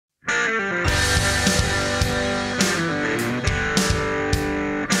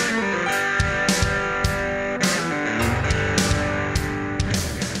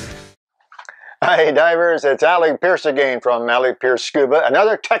Hey divers, it's Alec Peirce again from Alec Peirce Scuba.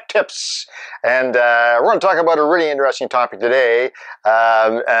 Another tech tips, and we're going to talk about a really interesting topic today,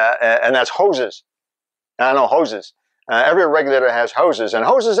 and that's hoses. I know hoses. Every regulator has hoses, and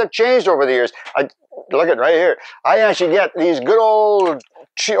hoses have changed over the years. Look at right here. I actually get these good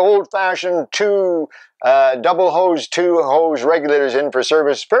old-fashioned two hose regulators in for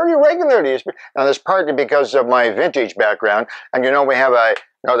service fairly regularly. Now, that's partly because of my vintage background, and you know we have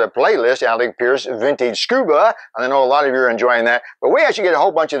another playlist, Alec Peirce Vintage Scuba, and I know a lot of you are enjoying that, but we actually get a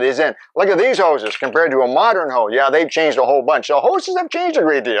whole bunch of these in. Look at these hoses compared to a modern hose. Yeah, they've changed a whole bunch. So hoses have changed a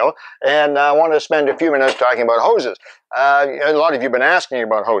great deal, and I want to spend a few minutes talking about hoses. A lot of you have been asking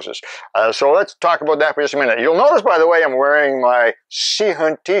about hoses, so let's talk about that for just a minute. You'll notice, by the way, I'm wearing my Sea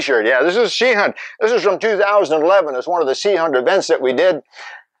Hunt t-shirt. Yeah, this is Sea Hunt. This is from 2011. It's one of the Sea Hunt events that we did.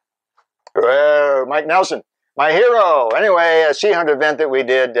 Mike Nelson, my hero. Anyway, a Sea Hunt event that we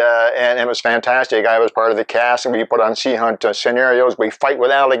did, and it was fantastic. I was part of the cast, and we put on Sea Hunt scenarios. We fight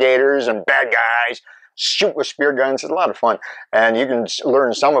with alligators and bad guys, shoot with spear guns. It's a lot of fun, and you can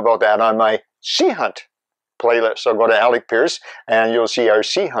learn some about that on my Sea Hunt playlist. So go to Alec Peirce, and you'll see our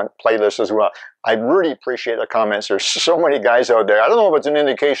Sea Hunt playlist as well. I really appreciate the comments. There's so many guys out there. I don't know if it's an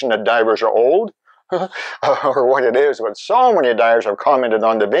indication that divers are old, or what it is, but so many divers have commented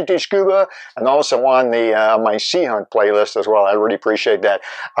on the Vintage Scuba and also on the my Sea Hunt playlist as well. I really appreciate that.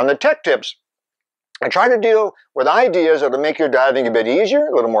 On the tech tips, I try to deal with ideas that will make your diving a bit easier,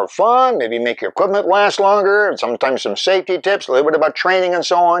 a little more fun, maybe make your equipment last longer, and sometimes some safety tips, a little bit about training and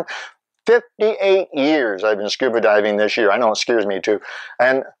so on. 58 years I've been scuba diving this year. I know it scares me too.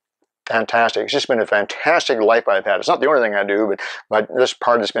 And fantastic. It's just been a fantastic life I've had. It's not the only thing I do, but this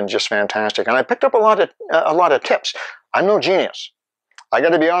part has been just fantastic. And I picked up a lot of tips. I'm no genius. I got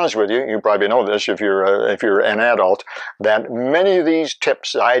to be honest with you. You probably know this if you're an adult, that many of these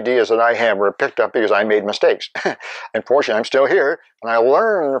tips, ideas that I have were picked up because I made mistakes. Unfortunately, I'm still here, and I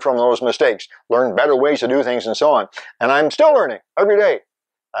learn from those mistakes, learn better ways to do things and so on. And I'm still learning every day.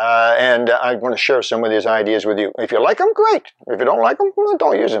 And I'm going to share some of these ideas with you. If you like them, great. If you don't like them, well,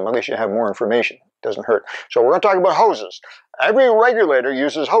 don't use them. At least you have more information. It doesn't hurt. So we're going to talk about hoses. Every regulator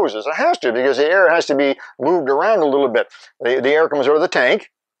uses hoses. It has to, because the air has to be moved around a little bit. The air comes out of the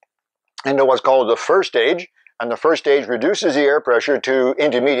tank into what's called the first stage. And the first stage reduces the air pressure to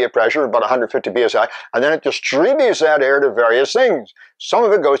intermediate pressure, about 150 psi, and then it distributes that air to various things. Some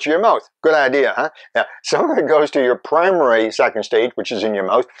of it goes to your mouth. Good idea, huh? Yeah. Some of it goes to your primary second stage, which is in your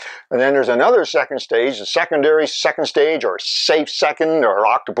mouth. And then there's another second stage, a secondary second stage, or safe second, or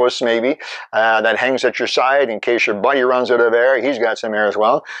octopus maybe, that hangs at your side in case your buddy runs out of air. He's got some air as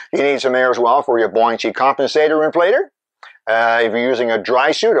well. You need some air as well for your buoyancy compensator inflator. If you're using a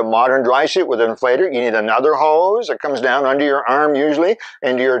dry suit, a modern dry suit with an inflator, you need another hose that comes down under your arm usually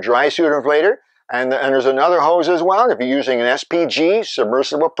into your dry suit inflator. And there's another hose as well. If you're using an SPG,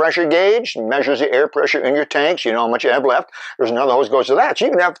 submersible pressure gauge, measures the air pressure in your tanks, you know how much you have left. There's another hose that goes to that. So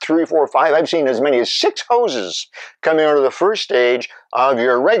you can have 3, 4, 5. I've seen as many as 6 hoses coming out of the first stage of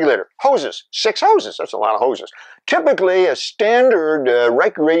your regulator. Hoses, 6 hoses. That's a lot of hoses. Typically, a standard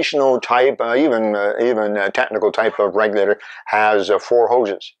recreational type, even technical type of regulator has 4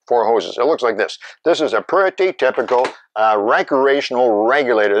 hoses. 4 hoses. It looks like this. This is a pretty typical recreational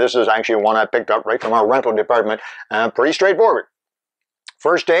regulator. This is actually one I picked up right from our rental department. Pretty straightforward.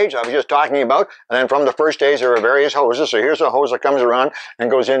 First stage, I was just talking about, and then from the first stage, there are various hoses. So here's a hose that comes around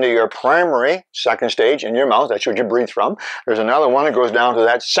and goes into your primary second stage in your mouth. That's what you breathe from. There's another one that goes down to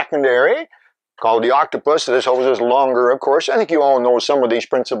that secondary, called the octopus. So this hose is longer, of course. I think you all know some of these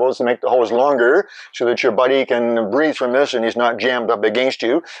principles to make the hose longer so that your buddy can breathe from this and he's not jammed up against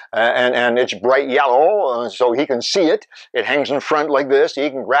you. And it's bright yellow, so he can see it. It hangs in front like this. He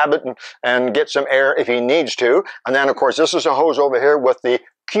can grab it and get some air if he needs to. And then, of course, this is a hose over here with the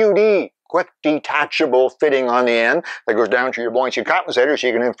QD, quick detachable fitting on the end that goes down to your buoyancy compensator so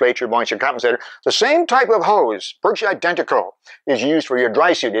you can inflate your buoyancy compensator. The same type of hose, virtually identical, is used for your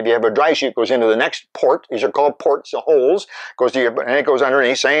dry suit. If you have a dry suit, it goes into the next port. These are called ports, the holes. Goes to your, and it goes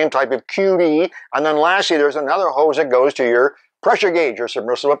underneath. Same type of QD. And then lastly, there's another hose that goes to your pressure gauge or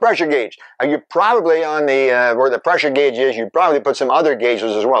submersible pressure gauge. And you probably on the where the pressure gauge is, you probably put some other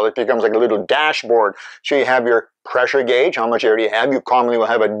gauges as well. It becomes like a little dashboard. So you have your pressure gauge, how much air do you have? You commonly will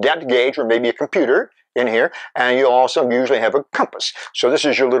have a depth gauge or maybe a computer in here, and you also usually have a compass. So this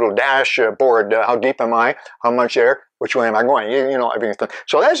is your little dashboard. How deep am I? How much air? Which way am I going? You know everything.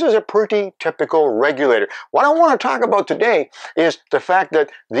 So this is a pretty typical regulator. What I want to talk about today is the fact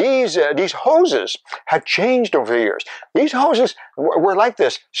that these hoses have changed over the years. These hoses were like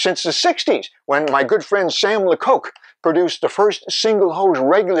this since the 60s, when my good friend Sam Lecoq produced the first single hose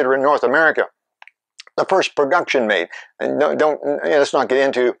regulator in North America. The first production made. And let's not get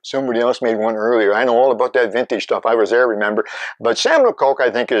into somebody else made one earlier. I know all about that vintage stuff. I was there, remember. But Samuel Koch,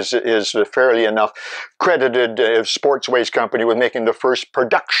 I think, is fairly enough credited sports waste company with making the first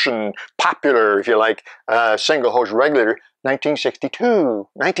production popular, if you like, single hose regulator. 1962.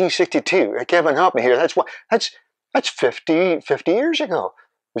 Kevin, help me here. That's 50 years ago.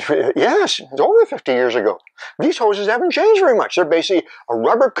 Yes, it's over 50 years ago. These hoses haven't changed very much. They're basically a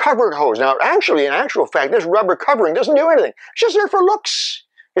rubber-covered hose. Now, actually, in actual fact, this rubber covering doesn't do anything. It's just there for looks.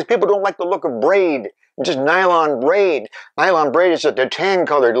 Because people don't like the look of braid. It's just nylon braid. Nylon braid is a tan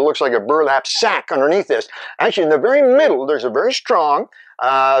color. It looks like a burlap sack underneath this. Actually, in the very middle, there's a very strong,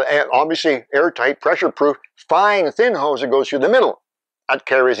 and obviously airtight, pressure-proof, fine, thin hose that goes through the middle. That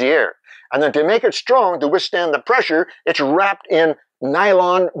carries the air. And then to make it strong, to withstand the pressure, it's wrapped in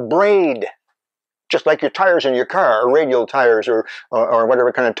nylon braid, just like your tires in your car, or radial tires, or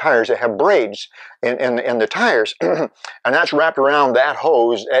whatever kind of tires that have braids in the tires, and that's wrapped around that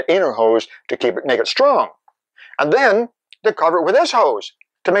hose, that inner hose, to make it strong, and then to cover it with this hose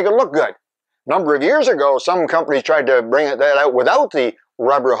to make it look good. A number of years ago, some companies tried to bring that out without the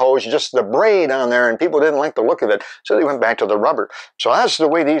rubber hose, just the braid on there, and people didn't like the look of it, so they went back to the rubber. So that's the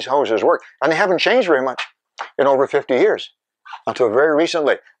way these hoses work, and they haven't changed very much in over 50 years. Until very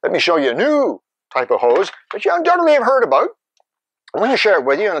recently. Let me show you a new type of hose that you undoubtedly have heard about. I'm going to share it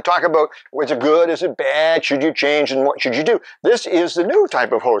with you and talk about, is it good, is it bad, should you change, and what should you do? This is the new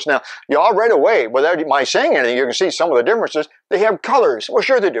type of hose. Now, you all right away, without my saying anything, you can see some of the differences. They have colors. Well,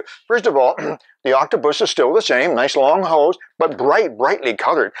 sure they do. First of all, the octopus is still the same, nice long hose, but brightly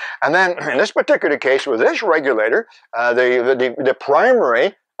colored. And then, in this particular case, with this regulator, the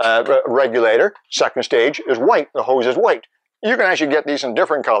primary regulator, second stage, is white. The hose is white. You can actually get these in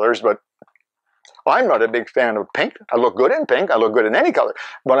different colors, but I'm not a big fan of pink. I look good in pink. I look good in any color,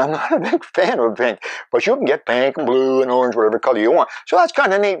 but I'm not a big fan of pink. But you can get pink and blue and orange, whatever color you want. So that's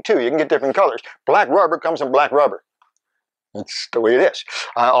kind of neat, too. You can get different colors. Black rubber comes in black rubber. That's the way it is.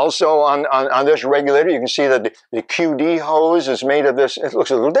 Also, on this regulator, you can see that the QD hose is made of this. It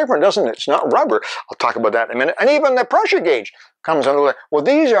looks a little different, doesn't it? It's not rubber. I'll talk about that in a minute. And even the pressure gauge comes under. Well,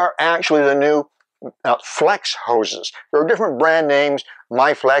 these are actually the new flex hoses. There are different brand names,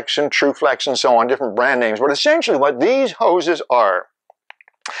 MyFlex and TrueFlex and so on, different brand names. But essentially what these hoses are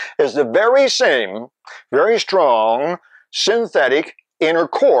is the very same, very strong, synthetic inner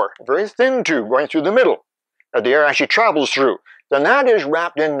core, very thin tube going through the middle that the air actually travels through. Then that is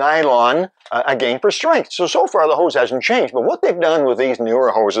wrapped in nylon, again, for strength. So far the hose hasn't changed. But what they've done with these newer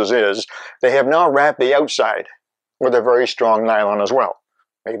hoses is they have now wrapped the outside with a very strong nylon as well.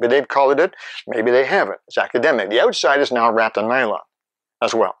 Maybe they've colored it, maybe they haven't. It's academic. The outside is now wrapped in nylon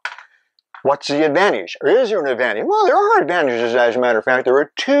as well. What's the advantage? Or is there an advantage? Well, there are advantages, as a matter of fact. There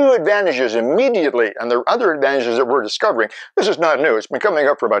are two advantages immediately, and there are other advantages that we're discovering. This is not new. It's been coming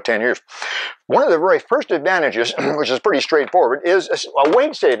up for about 10 years. One of the very first advantages, which is pretty straightforward, is a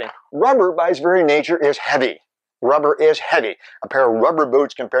weight saving. Rubber, by its very nature, is heavy. Rubber is heavy. A pair of rubber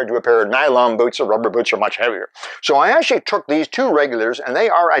boots compared to a pair of nylon boots, the rubber boots are much heavier. So I actually took these two regulators, and they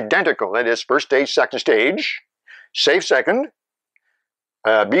are identical. That is first stage, second stage, safe second,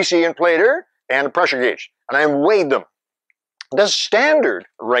 BC inflator, and a pressure gauge. And I weighed them. The standard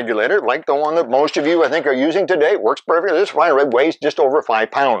regulator, like the one that most of you, I think, are using today, works perfectly. This fine red weighs just over 5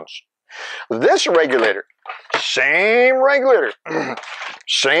 pounds. This regulator, same regulator,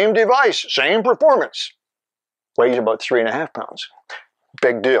 same device, same performance, weighs about 3.5 pounds.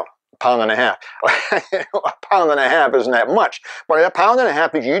 Big deal. 1.5 pounds. A pound and a half isn't that much, but a pound and a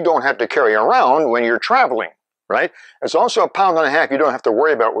half you don't have to carry around when you're traveling, right? It's also a pound and a half you don't have to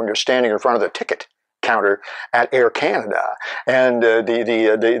worry about when you're standing in front of the ticket counter at Air Canada, and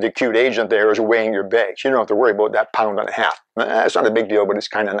the cute agent there is weighing your bags. You don't have to worry about that pound and a half. It's not a big deal, but it's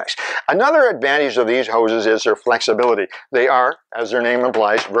kind of nice. Another advantage of these hoses is their flexibility. They are, as their name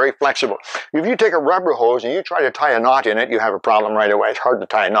implies, very flexible. If you take a rubber hose and you try to tie a knot in it, you have a problem right away. It's hard to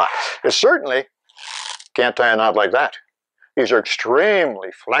tie a knot. It certainly can't tie a knot like that. These are extremely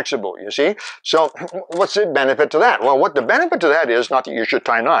flexible, you see. So what's the benefit to that? Well, what the benefit to that is, not that you should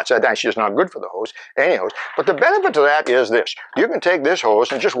tie knots. That actually is not good for the hose, any hose. But the benefit to that is this. You can take this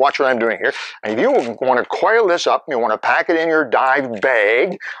hose, and just watch what I'm doing here. And if you want to coil this up, you want to pack it in your dive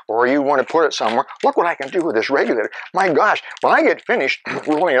bag, or you want to put it somewhere, look what I can do with this regulator. My gosh, when I get finished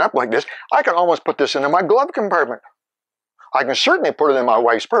rolling it up like this, I can almost put this into my glove compartment. I can certainly put it in my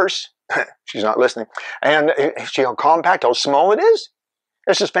wife's purse. She's not listening. And see how compact, how small it is?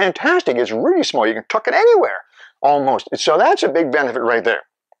 This is fantastic. It's really small. You can tuck it anywhere, almost. So that's a big benefit right there.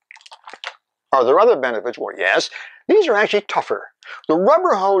 Are there other benefits? Well, yes. These are actually tougher. The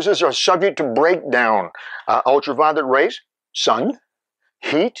rubber hoses are subject to breakdown. Ultraviolet rays, sun,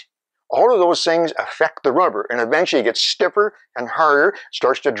 heat, all of those things affect the rubber, and eventually it gets stiffer and harder,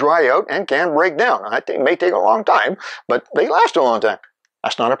 starts to dry out, and can break down. It may take a long time, but they last a long time.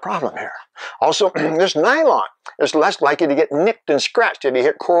 That's not a problem here. Also, this nylon is less likely to get nicked and scratched if you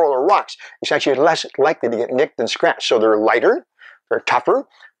hit coral or rocks. It's actually less likely to get nicked and scratched. So they're lighter, they're tougher,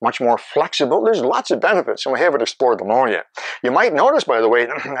 much more flexible. There's lots of benefits, and we haven't explored them all yet. You might notice, by the way,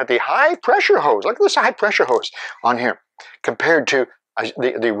 that the high pressure hose, look at this high pressure hose on here, compared to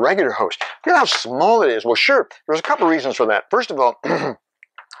the regular hose. Look at how small it is. Well, sure, there's a couple reasons for that. First of all, the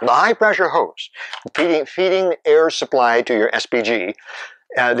high pressure hose, feeding air supply to your SPG,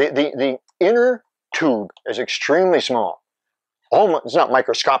 the inner tube is extremely small. Almost, it's not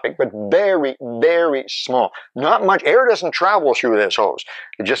microscopic, but very, very small. Not much air doesn't travel through this hose.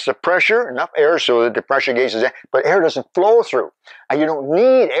 It's just the pressure, enough air so that the pressure gauge is there, but air doesn't flow through. And you don't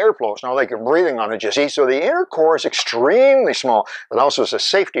need airflow. It's not like you're breathing on it, you see. So the inner core is extremely small, but also it's a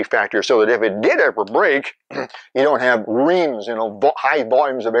safety factor so that if it did ever break, you don't have reams, high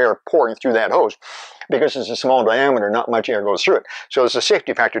volumes of air pouring through that hose. Because it's a small diameter, not much air goes through it. So it's a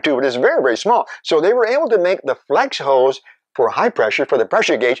safety factor too, but it's very, very small. So they were able to make the flex hose for high pressure, for the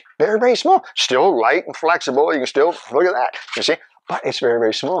pressure gauge, very, very small. Still light and flexible. You can still, look at that, you see? But it's very,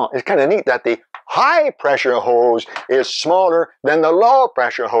 very small. It's kind of neat that the high pressure hose is smaller than the low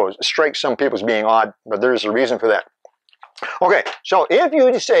pressure hose. It strikes some people as being odd, but there's a reason for that. Okay, so if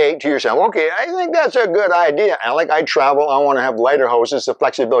you say to yourself, okay, I think that's a good idea, Alec, I travel, I want to have lighter hoses, the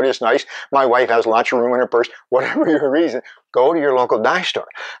flexibility is nice, my wife has lots of room in her purse, whatever your reason, go to your local dye store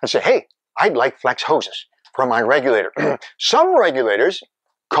and say, hey, I'd like flex hoses for my regulator. Some regulators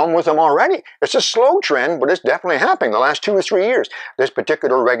come with them already. It's a slow trend, but it's definitely happening the last 2 or 3 years. This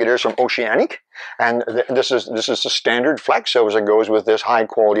particular regulator is from Oceanic, and this is the standard flex hose that goes with this high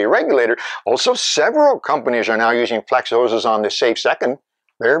quality regulator. Also, several companies are now using flex hoses on the Safe Second.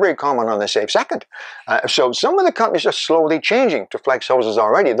 Very, very common on the Safe Second. So some of the companies are slowly changing to flex hoses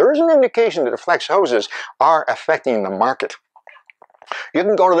already. There is an indication that the flex hoses are affecting the market. You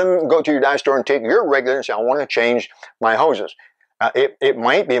can go to them, go to your dye store and take your regulator and say, I want to change my hoses. It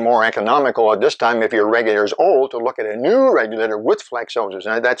might be more economical at this time if your regulator is old to look at a new regulator with flex hoses.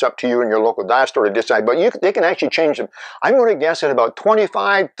 And that's up to you and your local dye store to decide. But they can actually change them. I'm going to guess at about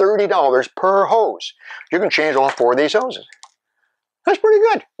 $25, $30 per hose. You can change all 4 of these hoses. That's pretty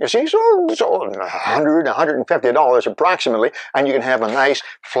good, you see, so $100, $150 approximately, and you can have a nice,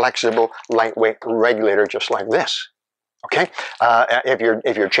 flexible, lightweight regulator just like this. Okay,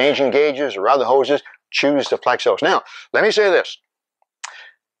 if you're changing gauges or other hoses, choose the flex hose. Now, let me say this.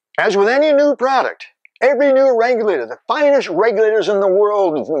 As with any new product, every new regulator, the finest regulators in the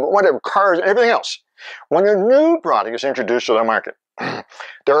world, whatever, cars, everything else, when a new product is introduced to the market,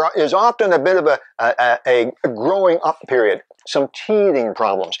 there is often a bit of a growing up period, some teething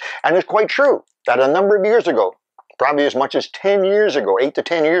problems. And it's quite true that a number of years ago, probably as much as 10 years ago, 8 to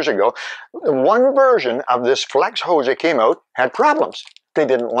 10 years ago, one version of this flex hose that came out had problems. They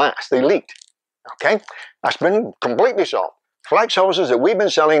didn't last. They leaked. Okay? That's been completely solved. Flex hoses that we've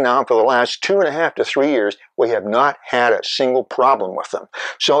been selling now for the last 2.5 to 3 years, we have not had a single problem with them.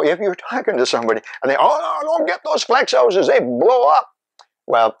 So if you're talking to somebody and they, oh, no, don't get those flex hoses, they blow up.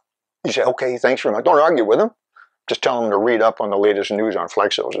 Well, you say, okay, thanks very much. Don't argue with them. Just tell them to read up on the latest news on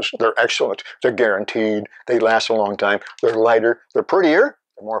flex hoses. They're excellent. They're guaranteed. They last a long time. They're lighter. They're prettier.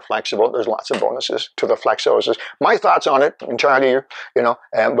 They're more flexible. There's lots of bonuses to the flex hoses. My thoughts on it, entirely,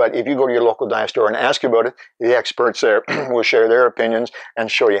 but if you go to your local dye store and ask about it, the experts there will share their opinions and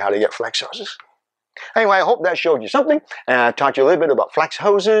show you how to get flex hoses. Anyway, I hope that showed you something. I taught you a little bit about flex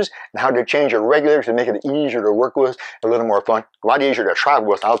hoses and how to change your regulator to make it easier to work with, a little more fun, a lot easier to travel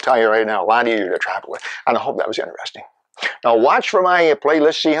with. I'll tell you right now, a lot easier to travel with. And I hope that was interesting. Now, watch for my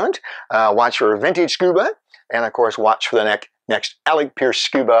playlist Sea Hunt. Watch for Vintage Scuba. And, of course, watch for the next Alec Peirce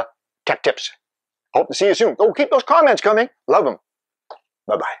Scuba Tech Tips. Hope to see you soon. Oh, keep those comments coming. Love them.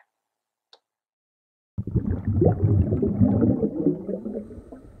 Bye-bye.